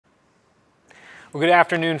Well, good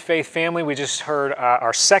afternoon, Faith family. We just heard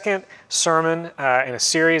our second sermon in a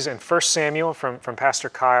series in 1 Samuel from Pastor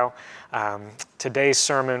Kyle. Today's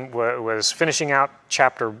sermon was finishing out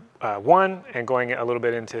chapter 1 and going a little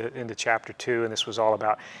bit into chapter 2, and this was all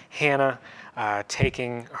about Hannah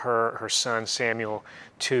taking her son Samuel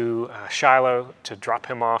to Shiloh to drop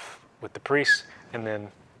him off with the priests and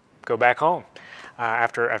then go back home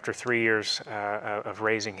after 3 years of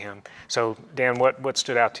raising him. So, Dan, what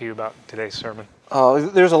stood out to you about today's sermon?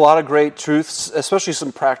 There's a lot of great truths, especially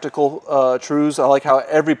some practical truths. I like how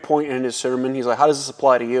every point in his sermon, he's like, how does this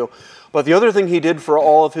apply to you? But the other thing he did for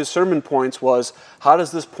all of his sermon points was, how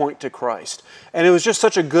does this point to Christ? And it was just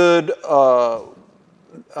such a good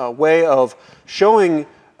way of showing,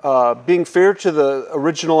 being fair to the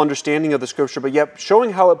original understanding of the Scripture, but yet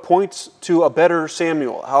showing how it points to a better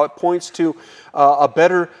Samuel, how it points to a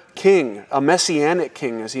better king, a messianic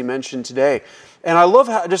king, as he mentioned today. And I love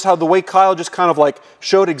how the way Kyle just kind of like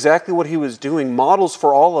showed exactly what he was doing, models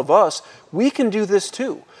for all of us. We can do this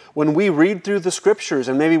too. When we read through the Scriptures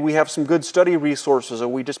and maybe we have some good study resources, or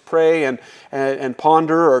we just pray and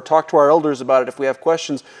ponder or talk to our elders about it if we have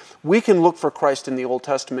questions, we can look for Christ in the Old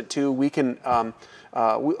Testament too. We can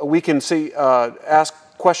ask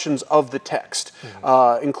questions of the text,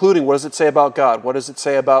 including what does it say about God? What does it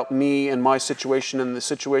say about me and my situation and the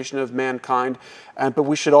situation of mankind? But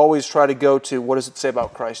we should always try to go to what does it say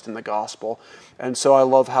about Christ in the gospel. And so I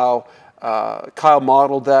love how Kyle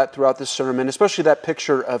modeled that throughout this sermon, especially that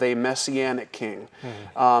picture of a messianic king.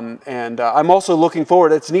 I'm also looking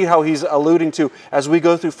forward, it's neat how he's alluding to, as we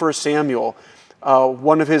go through 1 Samuel,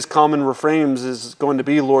 one of his common refrains is going to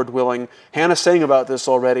be, Lord willing. Hannah sang about this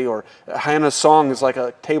already, or Hannah's song is like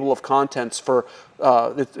a table of contents for,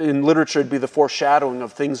 in literature, it'd be the foreshadowing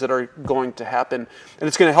of things that are going to happen. And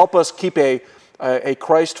it's going to help us keep a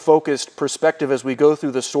Christ-focused perspective as we go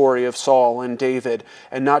through the story of Saul and David,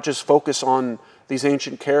 and not just focus on these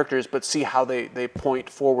ancient characters, but see how they point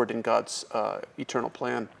forward in God's eternal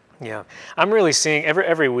plan. Yeah, I'm really seeing,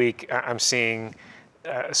 every week I'm seeing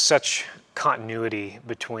such continuity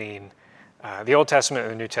between the Old Testament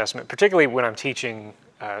and the New Testament, particularly when I'm teaching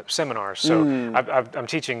seminars. So I'm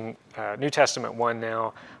teaching New Testament 1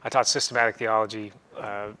 now. I taught systematic theology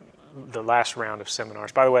the last round of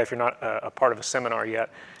seminars. By the way, if you're not a part of a seminar yet,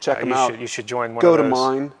 check them out. You should join one Go of those. to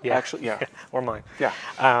mine, yeah. actually, yeah. Or mine. Yeah.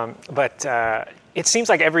 But it seems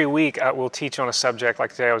like every week we'll teach on a subject.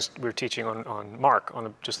 Like today we were teaching on Mark, we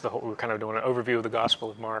were kind of doing an overview of the Gospel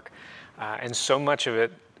of Mark. And so much of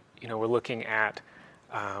it, we're looking at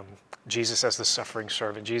Jesus as the suffering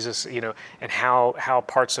servant, Jesus, and how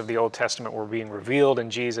parts of the Old Testament were being revealed in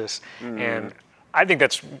Jesus. And I think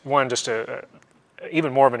that's just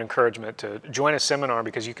even more of an encouragement to join a seminar,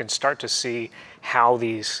 because you can start to see how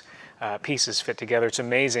these pieces fit together. It's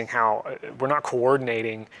amazing how we're not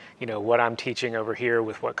coordinating, what I'm teaching over here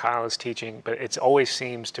with what Kyle is teaching, but it always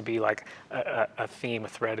seems to be like a theme, a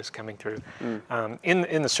thread is coming through.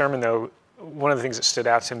 In the sermon, though, one of the things that stood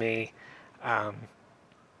out to me,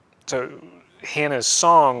 so Hannah's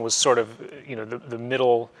song was sort of, the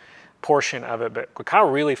middle portion of it, but Kyle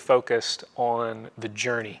really focused on the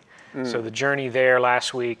journey. So the journey there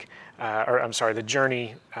last week, the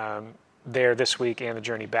journey there this week, and the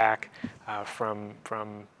journey back from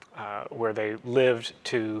where they lived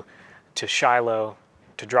to Shiloh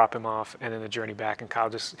to drop him off, and then the journey back. And Kyle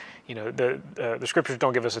just, the Scriptures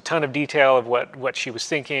don't give us a ton of detail of what she was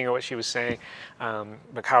thinking or what she was saying,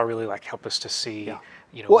 but Kyle really helped us to see. Yeah.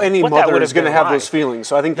 Well, any mother is going to have those feelings,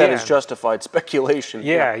 so I think that is justified speculation.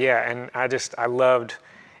 Yeah, and I loved.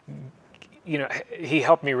 He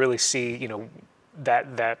helped me really see,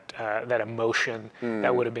 that emotion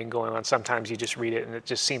that would have been going on. Sometimes you just read it and it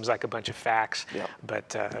just seems like a bunch of facts. Yeah.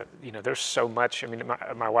 But there's so much. I mean,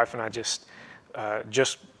 my wife and I just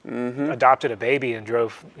adopted a baby and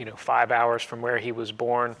drove 5 hours from where he was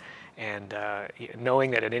born, and knowing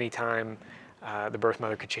that at any time the birth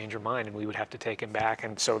mother could change her mind and we would have to take him back.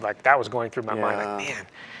 And so that was going through my mind, man,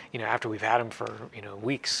 after we've had him for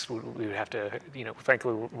weeks, we would have to,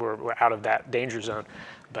 frankly, we're out of that danger zone.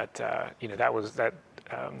 But that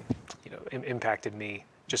impacted me,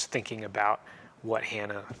 just thinking about what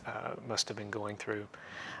Hannah must have been going through.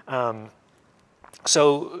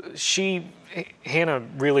 So Hannah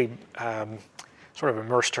really sort of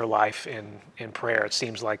immersed her life in prayer. It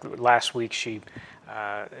seems like last week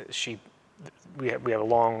we have a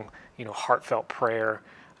long, heartfelt prayer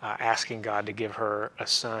asking God to give her a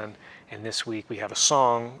son. And this week we have a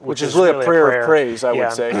song, which is really a prayer of praise, I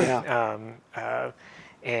would say. Yeah.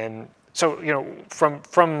 And so,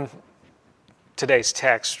 from today's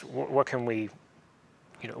text, what can we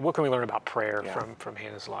learn about prayer from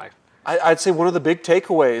Hannah's life? I'd say one of the big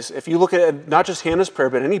takeaways, if you look at not just Hannah's prayer,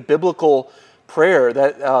 but any biblical prayer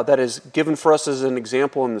that is given for us as an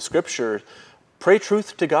example in the Scripture, pray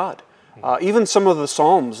truth to God. Even some of the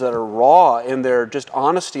Psalms that are raw in their just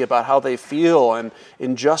honesty about how they feel and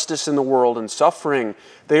injustice in the world and suffering,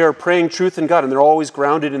 they are praying truth in God, and they're always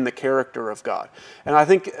grounded in the character of God. And I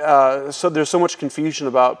think so. There's so much confusion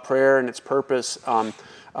about prayer and its purpose.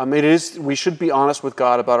 We should be honest with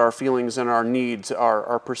God about our feelings and our needs,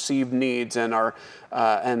 our perceived needs, and our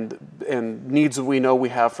and needs that we know we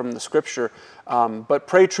have from the Scripture. But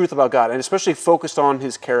pray truth about God, and especially focused on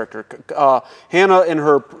His character. Hannah, in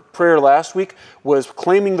her prayer last week, was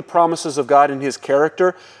claiming the promises of God in His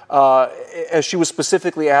character, as she was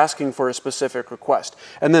specifically asking for a specific request.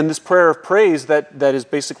 And then this prayer of praise that is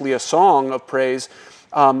basically a song of praise.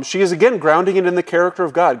 She is again grounding it in the character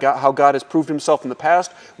of God, how God has proved Himself in the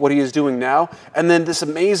past, what He is doing now, and then this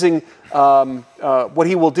amazing what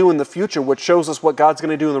He will do in the future, which shows us what God's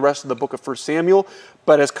going to do in the rest of the book of 1 Samuel.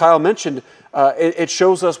 But as Kyle mentioned, it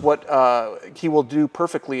shows us what He will do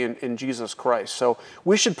perfectly in Jesus Christ. So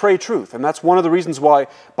we should pray truth, and that's one of the reasons why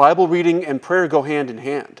Bible reading and prayer go hand in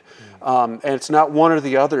hand. And it's not one or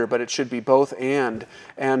the other, but it should be both and.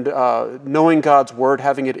 And knowing God's Word,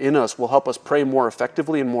 having it in us, will help us pray more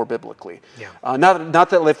effectively and more biblically. Yeah. Not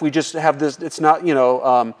that if we just have this, it's not,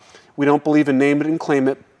 we don't believe in name it and claim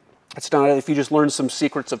it. It's not if you just learn some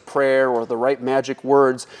secrets of prayer or the right magic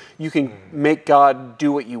words, you can make God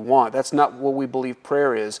do what you want. That's not what we believe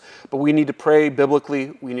prayer is. But we need to pray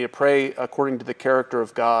biblically. We need to pray according to the character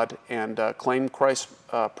of God and claim Christ's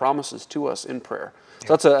promises to us in prayer.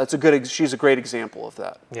 So she's a great example of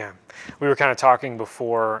that. Yeah. We were kind of talking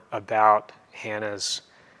before about Hannah's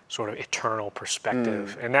sort of eternal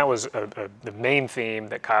perspective. And that was the main theme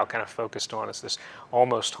that Kyle kind of focused on, is this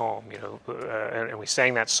almost home, and we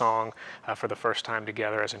sang that song for the first time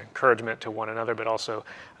together as an encouragement to one another, but also,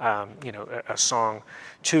 a song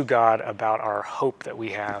to God about our hope that we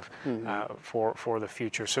have for the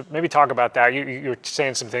future. So maybe talk about that. You were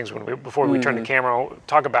saying some things before we turned the camera.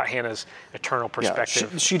 Talk about Hannah's eternal perspective.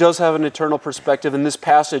 Yeah, she does have an eternal perspective, and this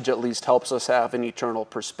passage at least helps us have an eternal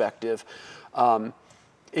perspective.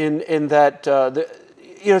 In that,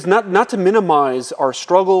 it's not to minimize our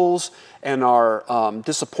struggles and our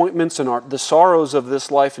disappointments and the sorrows of this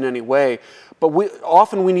life in any way, but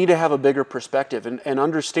often we need to have a bigger perspective and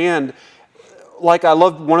understand. Like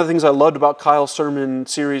one of the things I loved about Kyle's sermon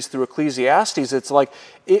series through Ecclesiastes, it's like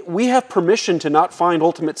we have permission to not find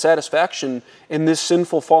ultimate satisfaction in this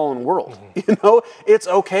sinful, fallen world. It's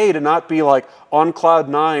okay to not be like on cloud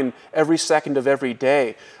 9 every second of every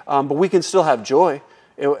day, but we can still have joy.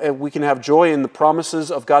 We can have joy in the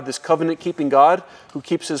promises of God, this covenant-keeping God who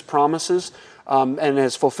keeps His promises and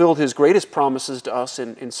has fulfilled His greatest promises to us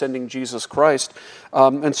in sending Jesus Christ.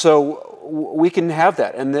 And so we can have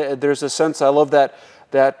that. And there's a sense, I love that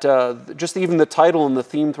just even the title and the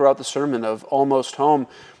theme throughout the sermon of Almost Home,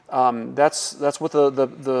 that's what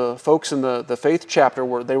the folks in the faith chapter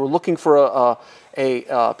were. They were looking for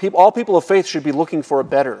all people of faith should be looking for a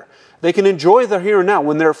better. They can enjoy the here and now.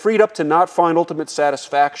 When they're freed up to not find ultimate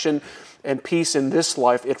satisfaction and peace in this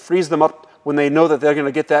life, it frees them up when they know that they're going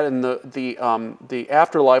to get that in the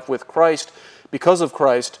afterlife with Christ, because of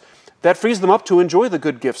Christ. That frees them up to enjoy the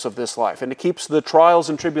good gifts of this life, and it keeps the trials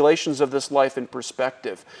and tribulations of this life in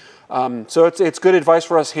perspective. So it's good advice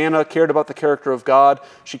for us. Hannah cared about the character of God.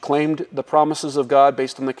 She claimed the promises of God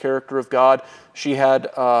based on the character of God. She had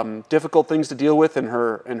difficult things to deal with in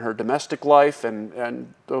her domestic life,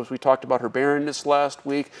 and those we talked about her barrenness last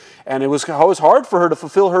week. And it was hard for her to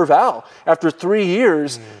fulfill her vow after 3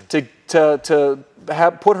 years to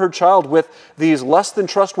put her child with these less than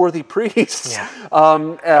trustworthy priests. Yeah.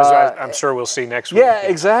 As I'm sure we'll see next week. Yeah,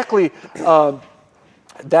 exactly.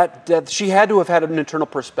 That she had to have had an internal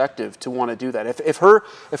perspective to want to do that. If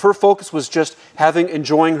her focus was just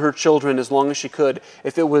enjoying her children as long as she could,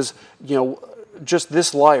 if it was just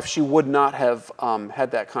this life, she would not have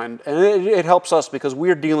had that kind. And it helps us because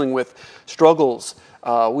we're dealing with struggles.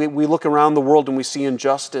 We look around the world and we see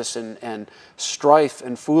injustice and strife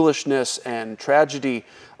and foolishness and tragedy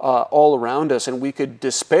all around us, and we could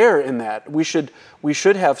despair in that. We should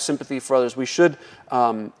have sympathy for others. We should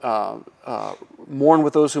mourn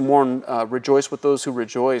with those who mourn, rejoice with those who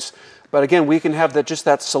rejoice. But again, we can have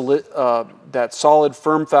that solid,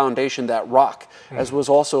 firm foundation, that rock, as was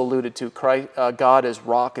also alluded to. God as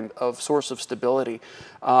rock and of source of stability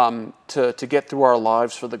to get through our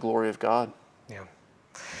lives for the glory of God. Yeah.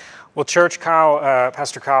 Well, Church,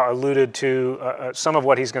 Pastor Kyle alluded to some of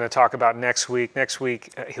what he's going to talk about next week. Next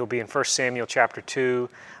week, he'll be in 1 Samuel chapter 2,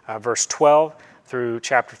 verse 12 through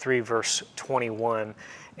chapter 3, verse 21.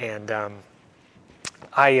 And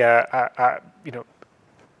you know,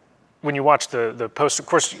 when you watch the post, of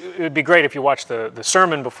course, it would be great if you watch the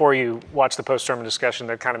sermon before you watch the post-sermon discussion.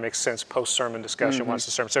 That kind of makes sense, post-sermon discussion, watch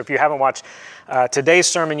the sermon. So if you haven't watched today's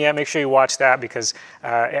sermon yet, make sure you watch that, because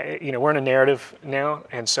you know, we're in a narrative now,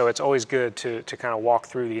 and so it's always good to kind of walk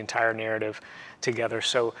through the entire narrative together.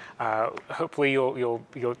 So hopefully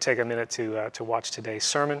you'll take a minute to watch today's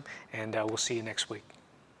sermon, and we'll see you next week.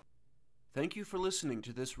 Thank you for listening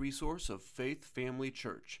to this resource of Faith Family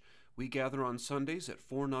Church. We gather on Sundays at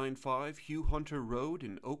 495 Hugh Hunter Road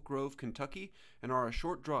in Oak Grove, Kentucky, and are a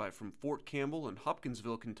short drive from Fort Campbell and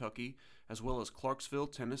Hopkinsville, Kentucky, as well as Clarksville,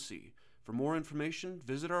 Tennessee. For more information,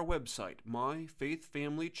 visit our website,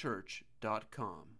 myfaithfamilychurch.com.